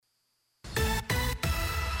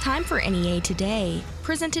time for NEA Today,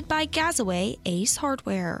 presented by Gazaway Ace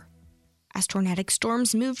Hardware. As tornadic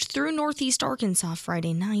storms moved through northeast Arkansas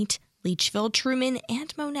Friday night, Leachville, Truman,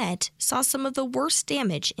 and Monette saw some of the worst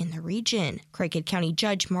damage in the region. Craighead County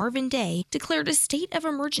Judge Marvin Day declared a state of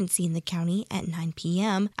emergency in the county at 9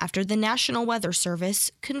 p.m. after the National Weather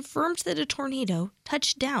Service confirmed that a tornado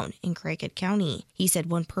touched down in Craighead County. He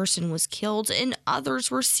said one person was killed and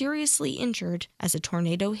others were seriously injured as a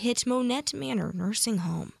tornado hit Monette Manor Nursing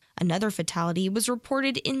Home. Another fatality was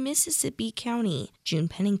reported in Mississippi County. June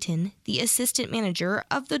Pennington, the assistant manager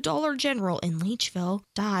of the Dollar General in Leachville,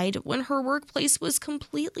 died when her workplace was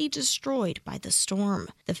completely destroyed by the storm.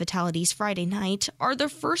 The fatalities Friday night are the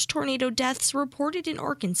first tornado deaths reported in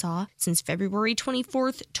Arkansas since February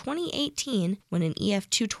 24, 2018, when an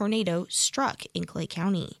EF2 tornado struck in Clay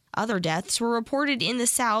County. Other deaths were reported in the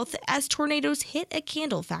South as tornadoes hit a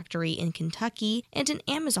candle factory in Kentucky and an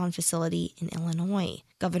Amazon facility in Illinois.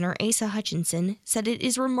 Governor Asa Hutchinson said it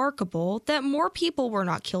is remarkable that more people were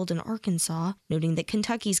not killed in Arkansas, noting that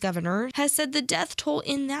Kentucky's governor has said the death toll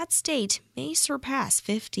in that state may surpass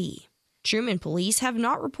 50. Truman police have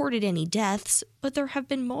not reported any deaths, but there have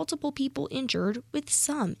been multiple people injured, with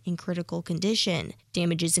some in critical condition.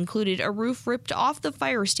 Damages included a roof ripped off the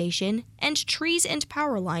fire station and trees and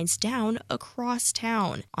power lines down across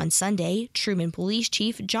town. On Sunday, Truman Police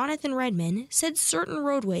Chief Jonathan Redman said certain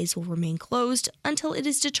roadways will remain closed until it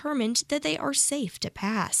is determined that they are safe to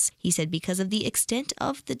pass. He said because of the extent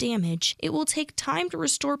of the damage, it will take time to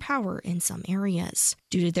restore power in some areas.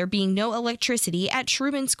 Due to there being no electricity at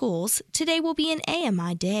Truman schools, today will be an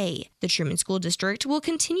AMI day. The Truman School District will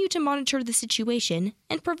continue to monitor the situation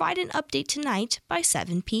and provide an update tonight by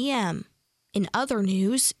 7 p.m. In other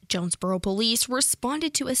news, Jonesboro police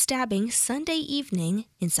responded to a stabbing Sunday evening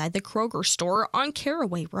inside the Kroger store on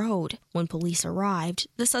Caraway Road. When police arrived,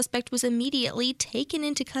 the suspect was immediately taken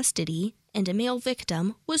into custody and a male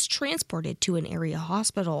victim was transported to an area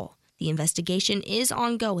hospital. The investigation is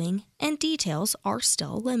ongoing and details are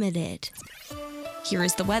still limited. Here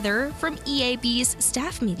is the weather from EAB's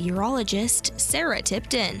staff meteorologist, Sarah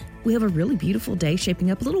Tipton. We have a really beautiful day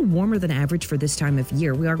shaping up, a little warmer than average for this time of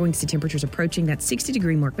year. We are going to see temperatures approaching that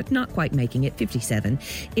 60-degree mark, but not quite making it. 57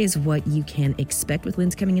 is what you can expect, with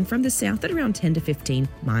winds coming in from the south at around 10 to 15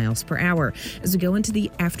 miles per hour. As we go into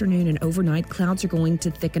the afternoon and overnight, clouds are going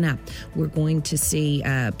to thicken up. We're going to see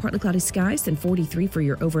partly cloudy skies, then 43 for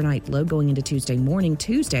your overnight low going into Tuesday morning.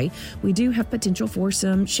 Tuesday, we do have potential for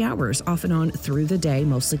some showers off and on through the day,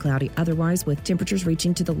 mostly cloudy otherwise, with temperatures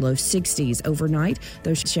reaching to the low 60s. Overnight,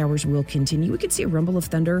 those showers will continue. We could see a rumble of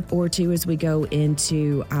thunder or two as we go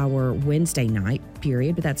into our Wednesday night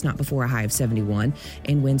period, but that's not before a high of 71,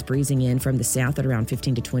 and winds breezing in from the south at around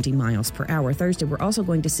 15 to 20 miles per hour. Thursday, we're also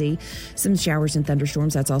going to see some showers and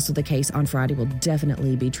thunderstorms. That's also the case on Friday. We'll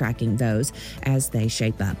definitely be tracking those as they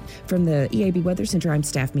shape up. From the EAB Weather Center, I'm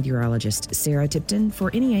staff meteorologist Sarah Tipton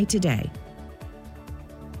for NEA Today.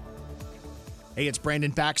 Hey, it's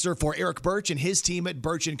Brandon Baxter for Eric Birch and his team at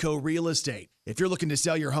Birch & Co. Real Estate. If you're looking to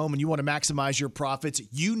sell your home and you want to maximize your profits,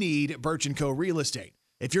 you need Birch & Co. Real Estate.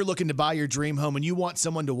 If you're looking to buy your dream home and you want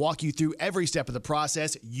someone to walk you through every step of the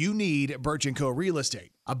process, you need Birch & Co. Real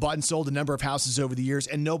Estate. I've bought and sold a number of houses over the years,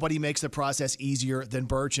 and nobody makes the process easier than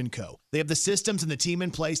Birch & Co. They have the systems and the team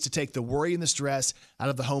in place to take the worry and the stress out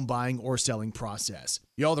of the home buying or selling process.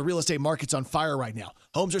 Y'all, the real estate market's on fire right now.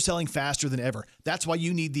 Homes are selling faster than ever. That's why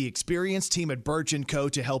you need the experienced team at Birch & Co.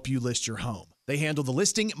 to help you list your home. They handle the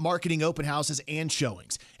listing, marketing, open houses, and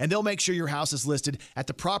showings. And they'll make sure your house is listed at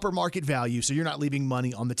the proper market value so you're not leaving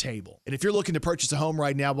money on the table. And if you're looking to purchase a home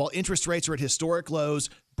right now while interest rates are at historic lows,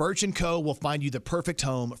 Birch & Co. will find you the perfect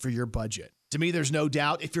home for your budget. To me, there's no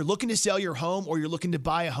doubt, if you're looking to sell your home or you're looking to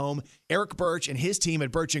buy a home, Eric Birch and his team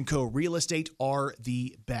at Birch & Co. Real Estate are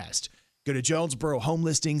the best. Go to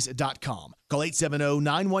JonesboroHomeListings.com. Call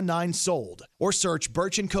 870-919-SOLD or search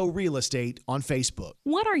Birch & Co. Real Estate on Facebook.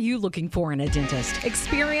 What are you looking for in a dentist?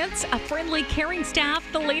 Experience, a friendly, caring staff,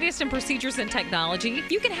 the latest in procedures and technology?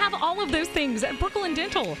 You can have all of those things at Brooklyn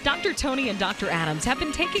Dental. Dr. Tony and Dr. Adams have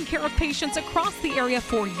been taking care of patients across the area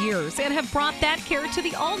for years and have brought that care to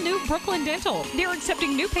the all-new Brooklyn Dental. They're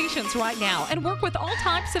accepting new patients right now and work with all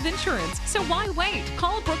types of insurance. So why wait?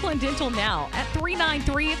 Call Brooklyn Dental now at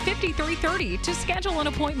 393-5330 to schedule an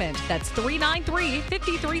appointment. That's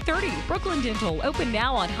 393-5330. Brooklyn Dental, open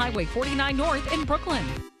now on Highway 49 North in Brooklyn.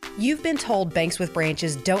 You've been told banks with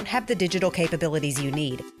branches don't have the digital capabilities you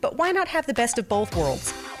need, but why not have the best of both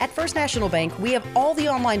worlds? At First National Bank, we have all the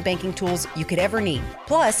online banking tools you could ever need.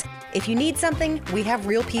 Plus, if you need something, we have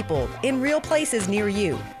real people in real places near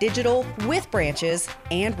you. Digital, with branches,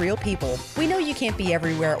 and real people. We know you can't be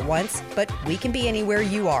everywhere at once, but we can be anywhere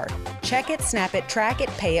you are. Check it, snap it, track it,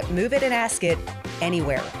 pay it, move it, and ask it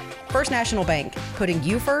anywhere. First National Bank, putting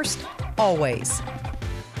you first, always.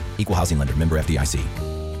 Equal housing lender, member FDIC.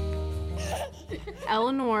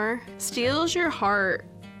 Eleanor steals your heart.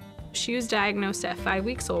 She was diagnosed at 5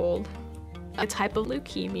 weeks old, a type of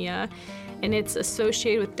leukemia, and it's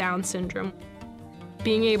associated with Down syndrome.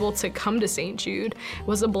 Being able to come to St. Jude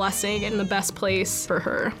was a blessing and the best place for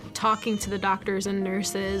her. Talking to the doctors and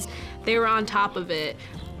nurses, they were on top of it.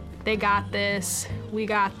 They got this, we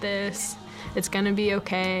got this, it's gonna be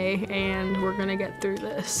okay, and we're gonna get through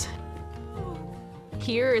this.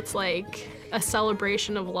 Here it's like a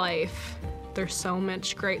celebration of life. There's so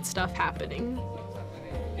much great stuff happening.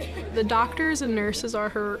 The doctors and nurses are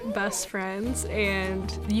her best friends,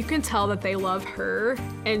 and you can tell that they love her,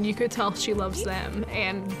 and you could tell she loves them,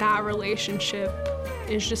 and that relationship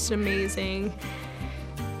is just amazing.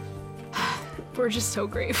 We're just so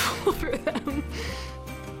grateful for them.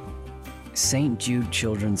 St. Jude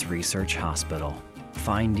Children's Research Hospital.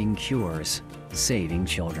 Finding cures, saving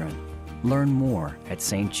children. Learn more at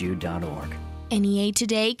stjude.org. NEA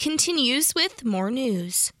Today continues with more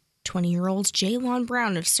news. 20-year-old Jaylon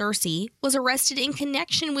Brown of Searcy was arrested in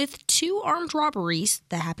connection with 2 armed robberies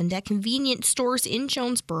that happened at convenience stores in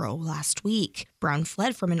Jonesboro last week. Brown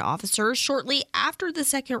fled from an officer shortly after the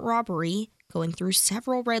second robbery, going through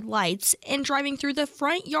several red lights and driving through the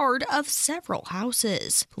front yard of several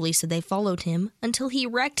houses. Police said they followed him until he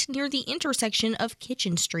wrecked near the intersection of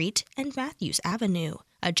Kitchen Street and Matthews Avenue.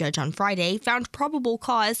 A judge on Friday found probable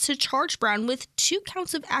cause to charge Brown with 2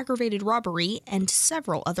 counts of aggravated robbery and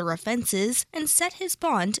several other offenses and set his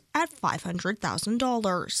bond at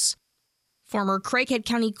 $500,000. Former Craighead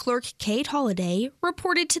County Clerk Cade Holliday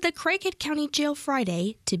reported to the Craighead County Jail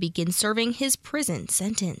Friday to begin serving his prison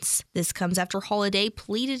sentence. This comes after Holliday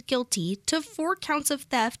pleaded guilty to 4 counts of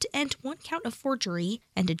theft and 1 count of forgery,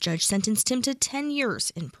 and a judge sentenced him to 10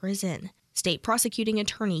 years in prison. State prosecuting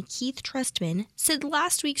attorney Keith Trestman said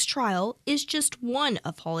last week's trial is just one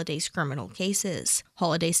of Holliday's criminal cases.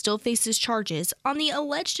 Holliday still faces charges on the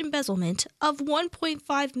alleged embezzlement of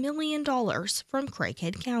 $1.5 million from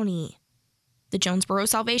Craighead County. The Jonesboro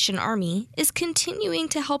Salvation Army is continuing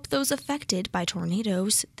to help those affected by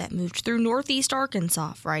tornadoes that moved through northeast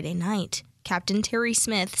Arkansas Friday night. Captain Terry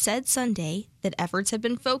Smith said Sunday that efforts have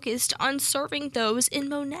been focused on serving those in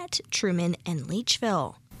Monette, Truman, and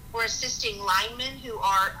Leachville. We're assisting linemen who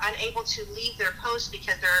are unable to leave their posts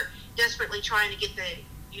because they're desperately trying to get the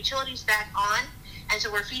utilities back on. And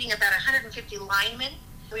so we're feeding about 150 linemen.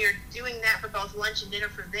 We are doing that for both lunch and dinner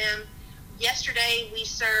for them. Yesterday, we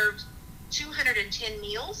served 210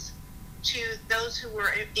 meals to those who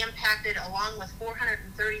were impacted, along with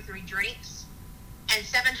 433 drinks and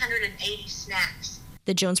 780 snacks.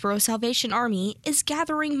 The Jonesboro Salvation Army is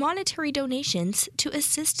gathering monetary donations to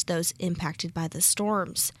assist those impacted by the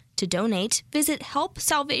storms. To donate, visit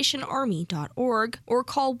helpsalvationarmy.org or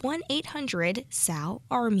call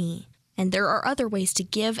 1-800-SAL-ARMY. And there are other ways to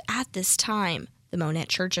give at this time. The Monette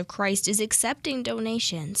Church of Christ is accepting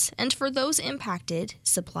donations, and for those impacted,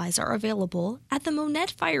 supplies are available at the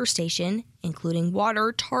Monette Fire Station, including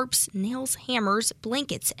water, tarps, nails, hammers,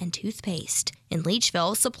 blankets, and toothpaste. In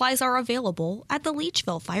Leachville, supplies are available at the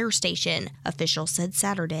Leachville Fire Station. Officials said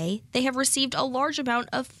Saturday they have received a large amount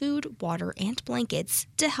of food, water, and blankets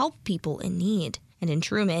to help people in need. And in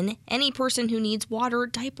Truman, any person who needs water,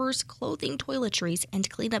 diapers, clothing, toiletries, and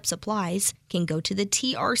cleanup supplies can go to the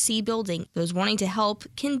TRC building. Those wanting to help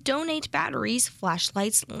can donate batteries,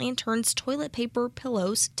 flashlights, lanterns, toilet paper,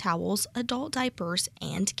 pillows, towels, adult diapers,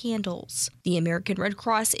 and candles. The American Red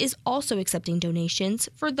Cross is also accepting donations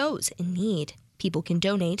for those in need. People can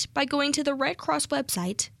donate by going to the Red Cross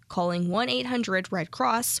website, calling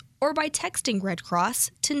 1-800-RED-CROSS, or by texting Red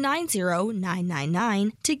Cross to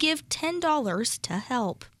 90999 to give $10 to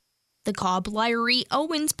help. The Cobb Lyery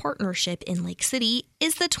Owens Partnership in Lake City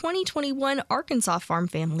is the 2021 Arkansas Farm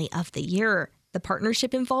Family of the Year. The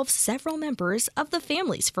partnership involves several members of the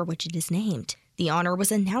families for which it is named. The honor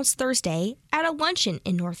was announced Thursday at a luncheon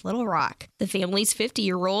in North Little Rock. The family's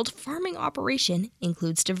 50-year-old farming operation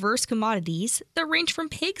includes diverse commodities that range from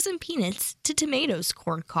pigs and peanuts to tomatoes,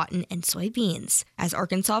 corn, cotton, and soybeans. As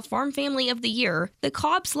Arkansas Farm Family of the Year, the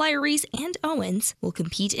Cobbs, Lyries, and Owens will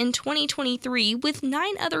compete in 2023 with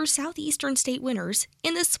 9 other Southeastern state winners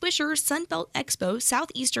in the Swisher Sunbelt Expo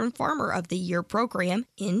Southeastern Farmer of the Year program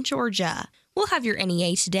in Georgia. We'll have your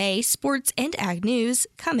NEA Today, sports, and ag news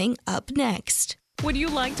coming up next. Would you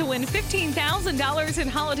like to win $15,000 in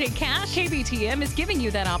holiday cash? KBTM is giving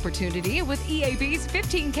you that opportunity with EAB's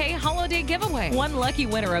 15K holiday giveaway. One lucky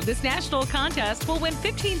winner of this national contest will win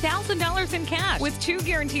 $15,000 in cash with 2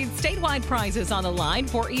 guaranteed statewide prizes on the line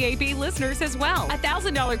for EAB listeners as well. A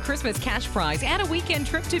 $1,000 Christmas cash prize and a weekend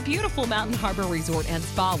trip to beautiful Mountain Harbor Resort and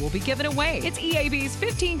Spa will be given away. It's EAB's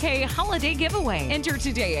 15K holiday giveaway. Enter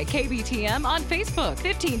today at KBTM on Facebook.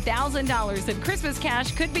 $15,000 in Christmas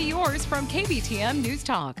cash could be yours from KBTM News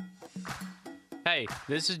Talk. Hey,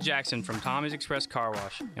 this is Jackson from Tommy's Express Car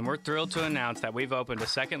Wash, and we're thrilled to announce that we've opened a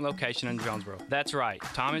second location in Jonesboro. That's right,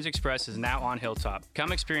 Tommy's Express is now on Hilltop.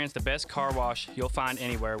 Come experience the best car wash you'll find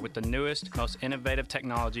anywhere with the newest, most innovative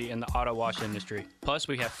technology in the auto wash industry. Plus,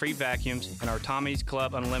 we have free vacuums, and our Tommy's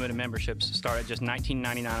Club Unlimited memberships start at just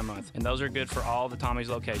 $19.99 a month, and those are good for all the Tommy's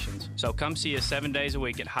locations. So come see us 7 days a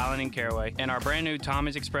week at Highland and Caraway, and our brand new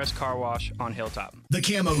Tommy's Express Car Wash on Hilltop. The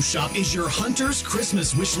Camo Shop is your Hunter's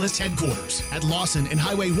Christmas Wishlist headquarters at Lawson and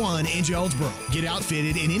Highway 1 in Jonesboro. Get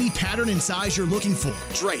outfitted in any pattern and size you're looking for.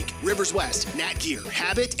 Drake, Rivers West, Nat Gear,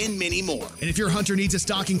 Habit, and many more. And if your hunter needs a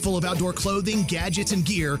stocking full of outdoor clothing, gadgets, and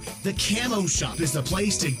gear, the Camo Shop is the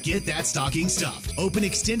place to get that stocking stuffed. Open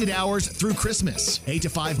extended hours through Christmas, 8 to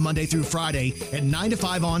 5 Monday through Friday, and 9 to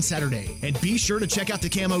 5 on Saturday. And be sure to check out the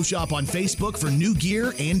Camo Shop on Facebook for new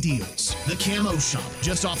gear and deals. The Camo Shop,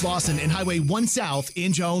 just off Lawson and Highway 1 South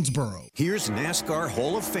in Jonesboro. Here's NASCAR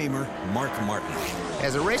Hall of Famer Mark Martin.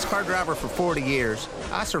 As a race car driver for 40 years,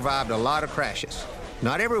 I survived a lot of crashes.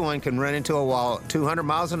 Not everyone can run into a wall at 200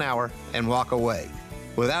 miles an hour and walk away.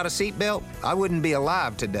 Without a seatbelt, I wouldn't be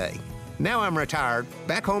alive today. Now I'm retired,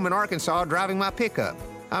 back home in Arkansas driving my pickup.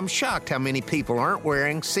 I'm shocked how many people aren't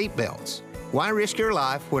wearing seatbelts. Why risk your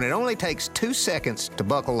life when it only takes 2 seconds to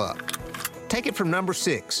buckle up? Take it from number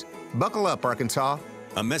 6. Buckle up, Arkansas.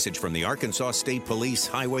 A message from the Arkansas State Police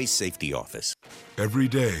Highway Safety Office. Every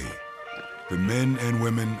day, the men and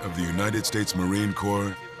women of the United States Marine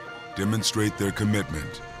Corps demonstrate their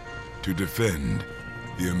commitment to defend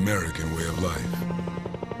the American way of life.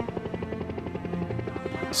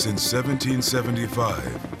 Since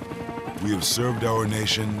 1775, we have served our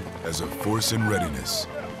nation as a force in readiness.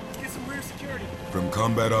 From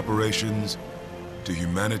combat operations to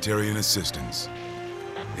humanitarian assistance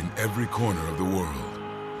in every corner of the world.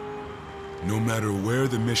 No matter where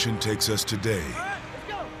the mission takes us today,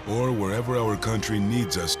 or wherever our country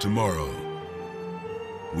needs us tomorrow,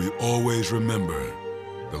 we always remember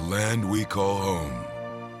the land we call home.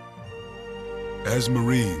 As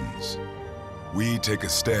Marines, we take a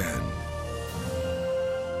stand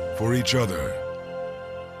for each other,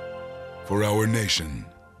 for our nation,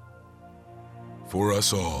 for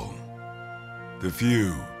us all. The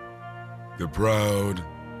few, the proud,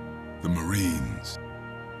 the Marines.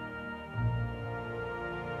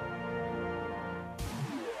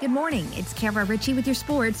 Good morning. It's Kara Ritchie with your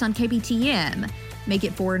sports on KBTM. Make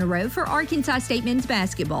it 4 in a row for Arkansas State men's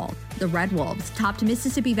basketball. The Red Wolves topped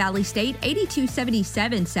Mississippi Valley State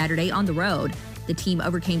 82-77 Saturday on the road. The team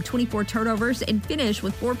overcame 24 turnovers and finished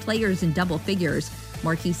with 4 players in double figures.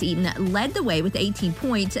 Marquise Eaton led the way with 18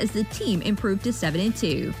 points as the team improved to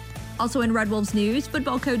 7-2. Also in Red Wolves news,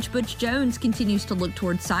 football coach Butch Jones continues to look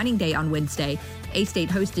towards signing day on Wednesday. A-State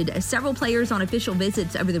hosted several players on official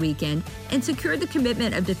visits over the weekend and secured the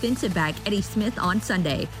commitment of defensive back Eddie Smith on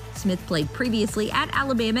Sunday. Smith played previously at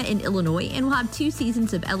Alabama and Illinois and will have 2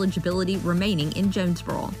 seasons of eligibility remaining in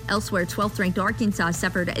Jonesboro. Elsewhere, 12th-ranked Arkansas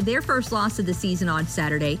suffered their first loss of the season on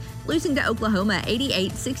Saturday, losing to Oklahoma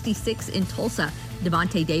 88-66 in Tulsa.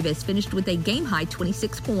 Devontae Davis finished with a game-high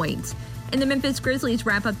 26 points. And the Memphis Grizzlies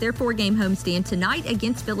wrap up their 4-game homestand tonight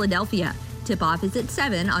against Philadelphia. Tip-off is at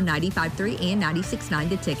 7 on 95.3 and 96.9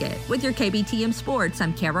 The Ticket. With your KBTM Sports,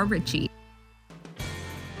 I'm Kara Ritchie.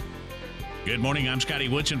 Good morning, I'm Scotty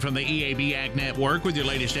Woodson from the EAB Ag Network with your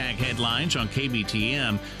latest ag headlines on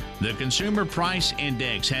KBTM. The Consumer Price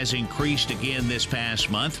Index has increased again this past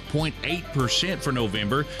month, 0.8% for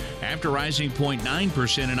November, after rising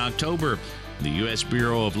 0.9% in October. The U.S.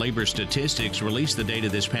 Bureau of Labor Statistics released the data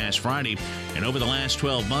this past Friday, and over the last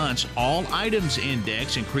 12 months, all items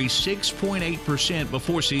index increased 6.8%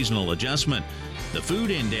 before seasonal adjustment. The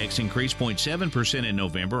food index increased 0.7% in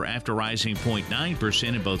November after rising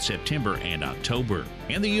 0.9% in both September and October.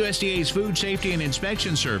 And the USDA's Food Safety and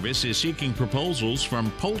Inspection Service is seeking proposals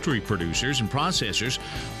from poultry producers and processors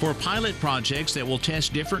for pilot projects that will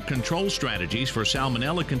test different control strategies for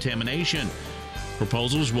salmonella contamination.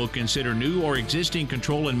 Proposals will consider new or existing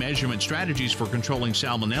control and measurement strategies for controlling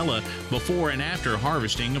salmonella before and after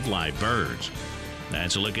harvesting of live birds.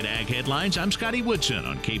 That's a look at Ag Headlines. I'm Scotty Woodson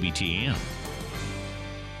on KBTM.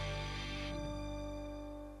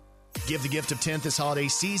 Give the gift of 10th this holiday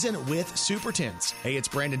season with Super Tints. Hey, it's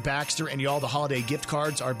Brandon Baxter, and y'all, the holiday gift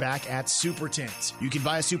cards are back at Super Tints. You can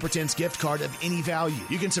buy a Super Tints gift card of any value.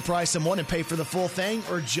 You can surprise someone and pay for the full thing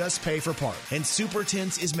or just pay for part. And Super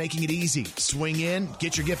Tints is making it easy. Swing in,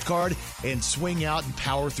 get your gift card, and swing out and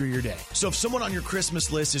power through your day. So if someone on your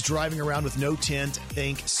Christmas list is driving around with no tint,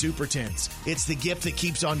 think Super Tints. It's the gift that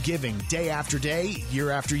keeps on giving day after day,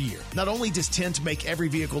 year after year. Not only does tint make every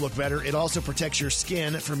vehicle look better, it also protects your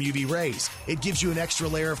skin from UV rays. It gives you an extra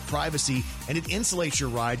layer of privacy, and it insulates your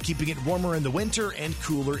ride, keeping it warmer in the winter and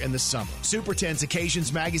cooler in the summer. Super Tints,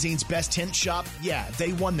 Occasions Magazine's best tint shop, yeah,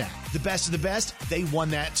 they won that. The best of the best, they won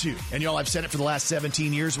that too. And y'all, I've said it for the last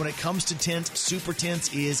 17 years, when it comes to tint, Super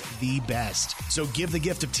Tints is the best. So give the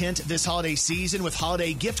gift of tint this holiday season with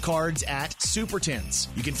holiday gift cards at Super Tints.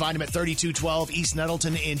 You can find them at 3212 East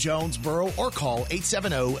Nettleton in Jonesboro or call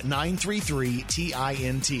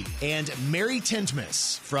 870-933-TINT. And Mary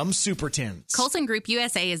Tintmas from Super Tints. Colson Group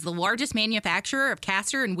USA is the largest manufacturer of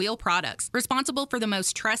caster and wheel products, responsible for the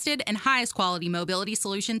most trusted and highest quality mobility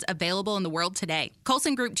solutions available in the world today.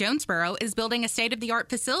 Colson Group Jonesboro is building a state-of-the-art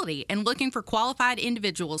facility and looking for qualified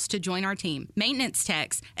individuals to join our team. Maintenance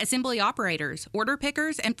techs, assembly operators, order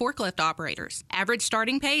pickers, and forklift operators. Average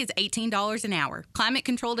starting pay is $18 an hour.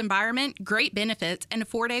 Climate-controlled environment, great benefits, and a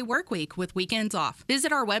 4-day work week with weekends off.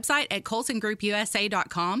 Visit our website at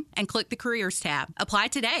colsongroupusa.com and click the Careers tab. Apply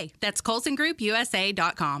today. That's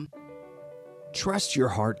colsongroupusa.com. Trust your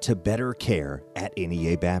heart to better care at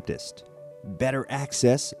NEA Baptist. Better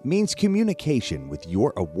access means communication with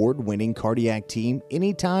your award-winning cardiac team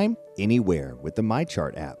anytime, anywhere with the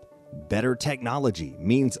MyChart app. Better technology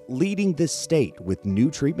means leading the state with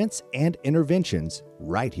new treatments and interventions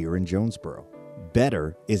right here in Jonesboro.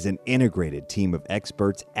 Better is an integrated team of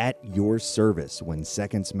experts at your service when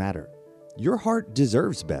seconds matter. Your heart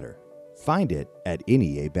deserves better. Find it at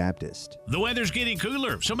NEA Baptist. The weather's getting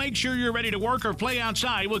cooler, so make sure you're ready to work or play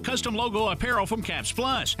outside with custom logo apparel from Caps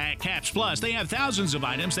Plus. At Caps Plus, they have thousands of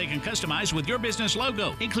items they can customize with your business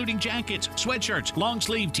logo, including jackets, sweatshirts, long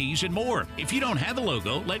sleeve tees, and more. If you don't have a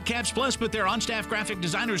logo, let Caps Plus put their on-staff graphic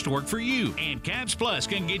designers to work for you. And Caps Plus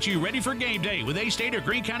can get you ready for game day with A-State or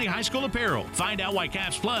Greene County High School apparel. Find out why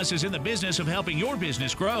Caps Plus is in the business of helping your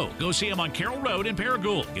business grow. Go see them on Carroll Road in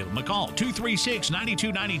Paragould. Give them a call,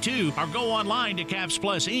 236-9292, or go online to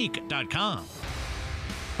CapsPlusInc.com.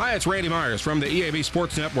 Hi, it's Randy Myers from the EAB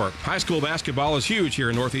Sports Network. High school basketball is huge here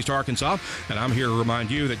in Northeast Arkansas, and I'm here to remind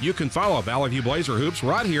you that you can follow Valley View Blazer Hoops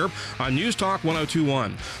right here on News Talk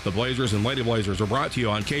 102.1. The Blazers and Lady Blazers are brought to you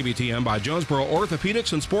on KBTM by Jonesboro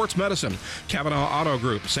Orthopedics and Sports Medicine, Kavanaugh Auto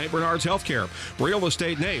Group, St. Bernard's Healthcare, Real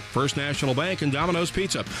Estate Nate, First National Bank, and Domino's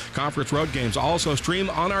Pizza. Conference road games also stream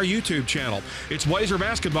on our YouTube channel. It's Blazer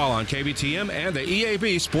basketball on KBTM and the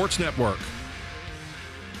EAB Sports Network.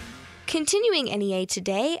 Continuing NEA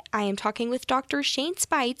today, I am talking with Dr. Shane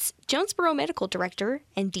Spites, Jonesboro Medical Director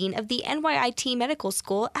and Dean of the NYIT Medical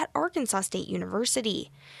School at Arkansas State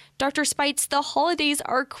University. Dr. Spites, the holidays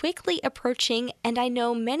are quickly approaching, and I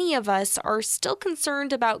know many of us are still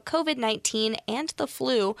concerned about COVID-19 and the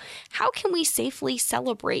flu. How can we safely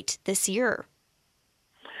celebrate this year?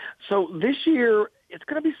 So this year, it's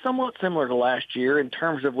going to be somewhat similar to last year in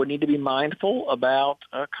terms of we need to be mindful about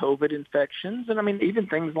COVID infections. And I mean, even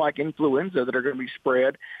things like influenza that are going to be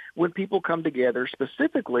spread when people come together,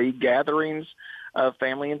 specifically gatherings of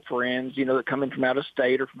family and friends, that come in from out of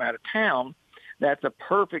state or from out of town. That's a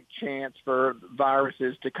perfect chance for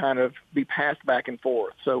viruses to kind of be passed back and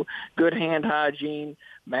forth. So good hand hygiene,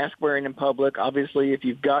 mask wearing in public. Obviously, if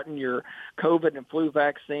you've gotten your COVID and flu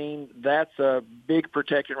vaccine, that's a big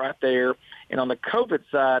protection right there. And on the COVID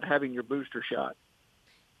side, having your booster shot.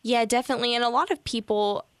 Yeah, definitely. And a lot of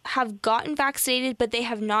people have gotten vaccinated, but they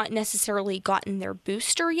have not necessarily gotten their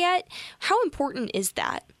booster yet. How important is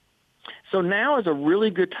that? So now is a really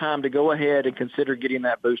good time to go ahead and consider getting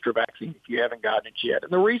that booster vaccine if you haven't gotten it yet.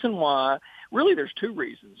 And the reason why, really there's two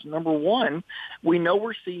reasons. Number one, we know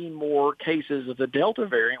we're seeing more cases of the Delta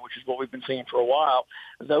variant, which is what we've been seeing for a while.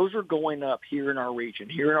 Those are going up here in our region,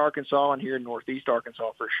 here in Arkansas and here in Northeast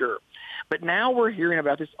Arkansas for sure. But now we're hearing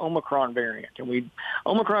about this Omicron variant. And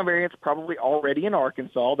Omicron variant's probably already in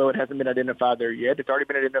Arkansas, though it hasn't been identified there yet. It's already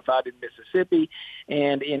been identified in Mississippi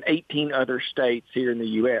and in 18 other states here in the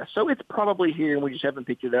U.S. So it's probably here, and we just haven't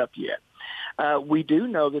picked it up yet. We do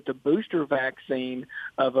know that the booster vaccine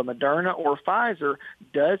of a Moderna or Pfizer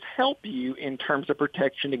does help you in terms of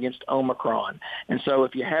protection against Omicron. And so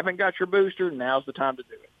if you haven't got your booster, now's the time to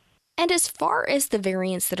do it. And as far as the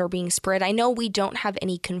variants that are being spread, I know we don't have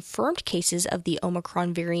any confirmed cases of the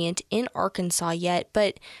Omicron variant in Arkansas yet,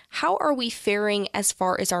 but how are we faring as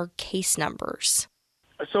far as our case numbers?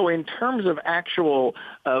 So in terms of actual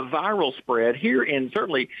viral spread, here in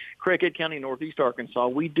certainly Craighead County, Northeast Arkansas,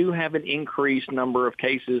 we do have an increased number of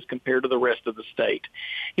cases compared to the rest of the state.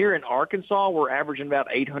 Here in Arkansas, we're averaging about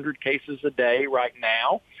 800 cases a day right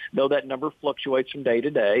now, though that number fluctuates from day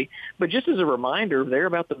to day. But just as a reminder, there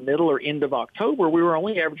about the middle or end of October, we were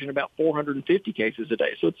only averaging about 450 cases a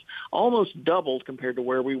day. So it's almost doubled compared to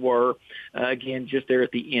where we were, again, just there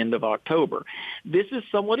at the end of October. This is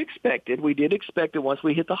somewhat expected. We did expect that once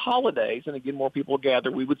we hit the holidays, and again, more people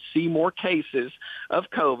gather, we would see more cases of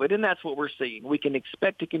COVID, and that's what we're seeing. We can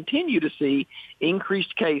expect to continue to see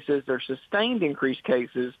increased cases or sustained increased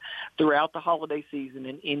cases throughout the holiday season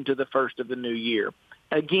and into the first of the new year.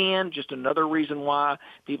 Again, just another reason why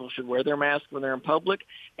people should wear their mask when they're in public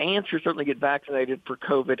and should certainly get vaccinated for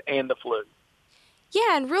COVID and the flu.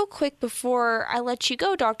 Yeah, and real quick before I let you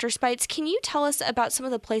go, Dr. Spites, can you tell us about some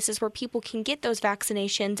of the places where people can get those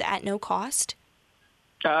vaccinations at no cost?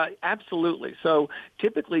 Absolutely. So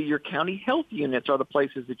typically your county health units are the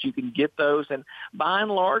places that you can get those. And by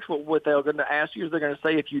and large, what they're going to ask you is they're going to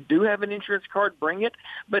say, if you do have an insurance card, bring it.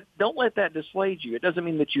 But don't let that dissuade you. It doesn't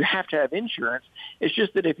mean that you have to have insurance. It's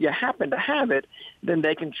just that if you happen to have it, then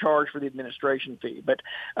they can charge for the administration fee. But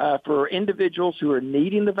for individuals who are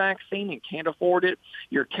needing the vaccine and can't afford it,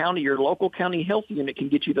 your local county health unit can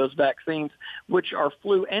get you those vaccines, which are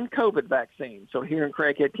flu and COVID vaccines. So here in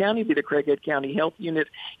Craighead County, be the Craighead County Health Unit,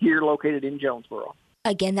 here located in Jonesboro.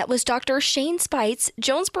 Again, that was Dr. Shane Spites,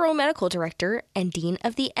 Jonesboro Medical Director and Dean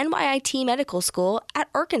of the NYIT Medical School at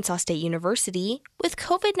Arkansas State University, with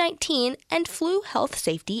COVID-19 and flu health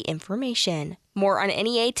safety information. More on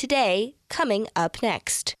NEA Today, coming up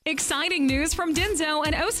next. Exciting news from Denso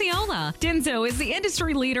and Osceola. Denso is the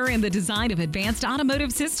industry leader in the design of advanced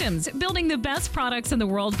automotive systems, building the best products in the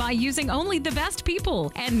world by using only the best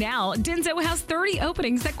people. And now, Denso has 30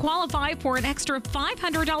 openings that qualify for an extra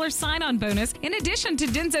 $500 sign-on bonus in addition to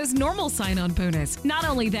Denso's normal sign-on bonus. Not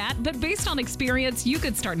only that, but based on experience, you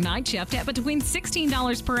could start night shift at between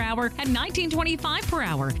 $16 per hour and $19.25 per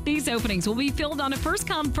hour. These openings will be filled on a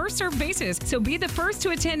first-come, first-served basis, so be the first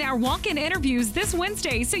to attend our walk-in interviews this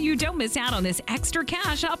Wednesday so you don't miss out on this extra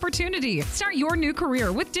cash opportunity. Start your new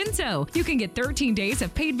career with Denso. You can get 13 days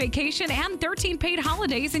of paid vacation and 13 paid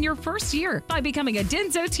holidays in your first year by becoming a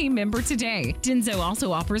Denso team member today. Denso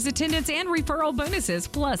also offers attendance and referral bonuses,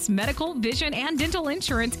 plus medical, vision, and dental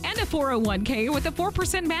insurance, and a 401k with a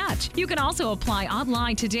 4% match. You can also apply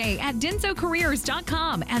online today at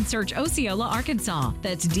densocareers.com and search Osceola, Arkansas.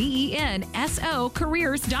 That's DENSO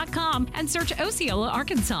careers.com and search Osceola,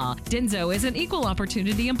 Arkansas. Denso is an equal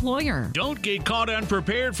opportunity employer. Don't get caught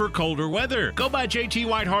unprepared for colder weather. Go by JT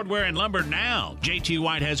White Hardware and Lumber now. JT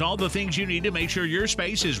White has all the things you need to make sure your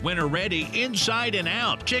space is winter ready inside and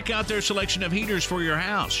out. Check out their selection of heaters for your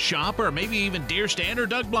house, shop, or maybe even deer stand or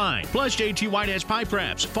duck blind. Plus, JT White has pipe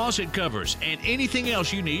wraps, faucet covers, and anything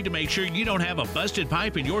else you need to make sure you don't have a busted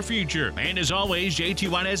pipe in your future. And as always, JT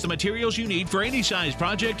White has the materials you need for any size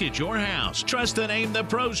project at your house. Trust the name the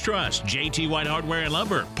pros trust. JT White Hardware and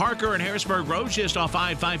Lumber, Parker and Harrisburg Road, just off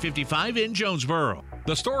I-555 in Jonesboro.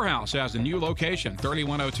 The Storehouse has a new location,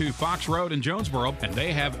 3102 Fox Road in Jonesboro, and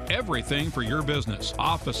they have everything for your business.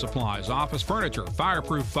 Office supplies, office furniture,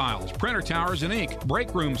 fireproof files, printer towers and ink,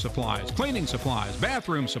 break room supplies, cleaning supplies,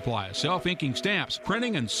 bathroom supplies, self-inking stamps,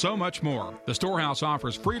 printing, and so much more. The Storehouse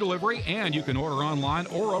offers free delivery, and you can order online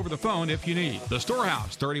or over the phone if you need. The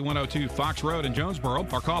Storehouse, 3102 Fox Road in Jonesboro,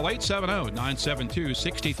 or call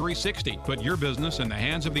 870-972-6360. Put your business in the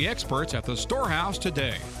hands of the experts at the Storehouse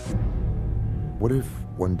today. What if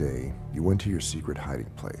one day you went to your secret hiding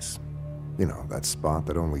place? You know, that spot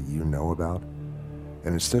that only you know about?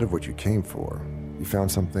 And instead of what you came for, you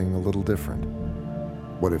found something a little different.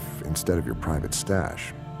 What if instead of your private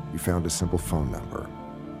stash, you found a simple phone number,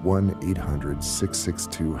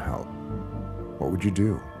 1-800-662-HELP? What would you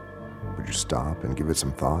do? Would you stop and give it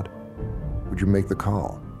some thought? Would you make the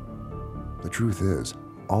call? The truth is,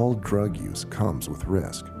 all drug use comes with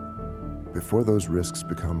risk. Before those risks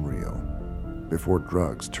become real, before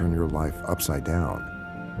drugs turn your life upside down,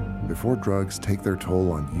 before drugs take their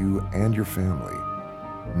toll on you and your family,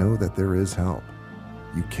 know that there is help.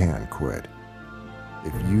 You can quit.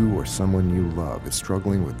 If you or someone you love is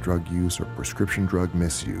struggling with drug use or prescription drug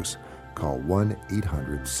misuse, call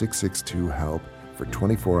 1-800-662-HELP for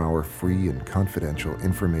 24-hour free and confidential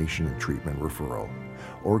information and treatment referral,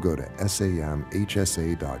 or go to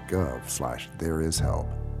samhsa.gov/thereishelp.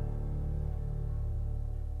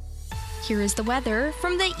 Here is the weather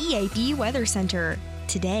from the EAB Weather Center.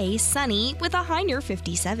 Today, sunny with a high near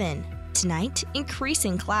 57. Tonight,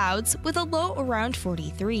 increasing clouds with a low around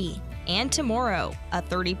 43. And tomorrow, a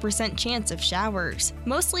 30% chance of showers,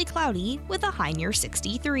 mostly cloudy with a high near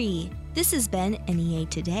 63. This has been NEA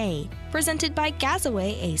Today, presented by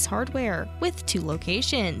Gazaway Ace Hardware, with 2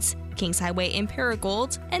 locations, Kings Highway in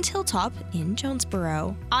Paragould and Hilltop in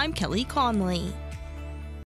Jonesboro. I'm Kelly Conley.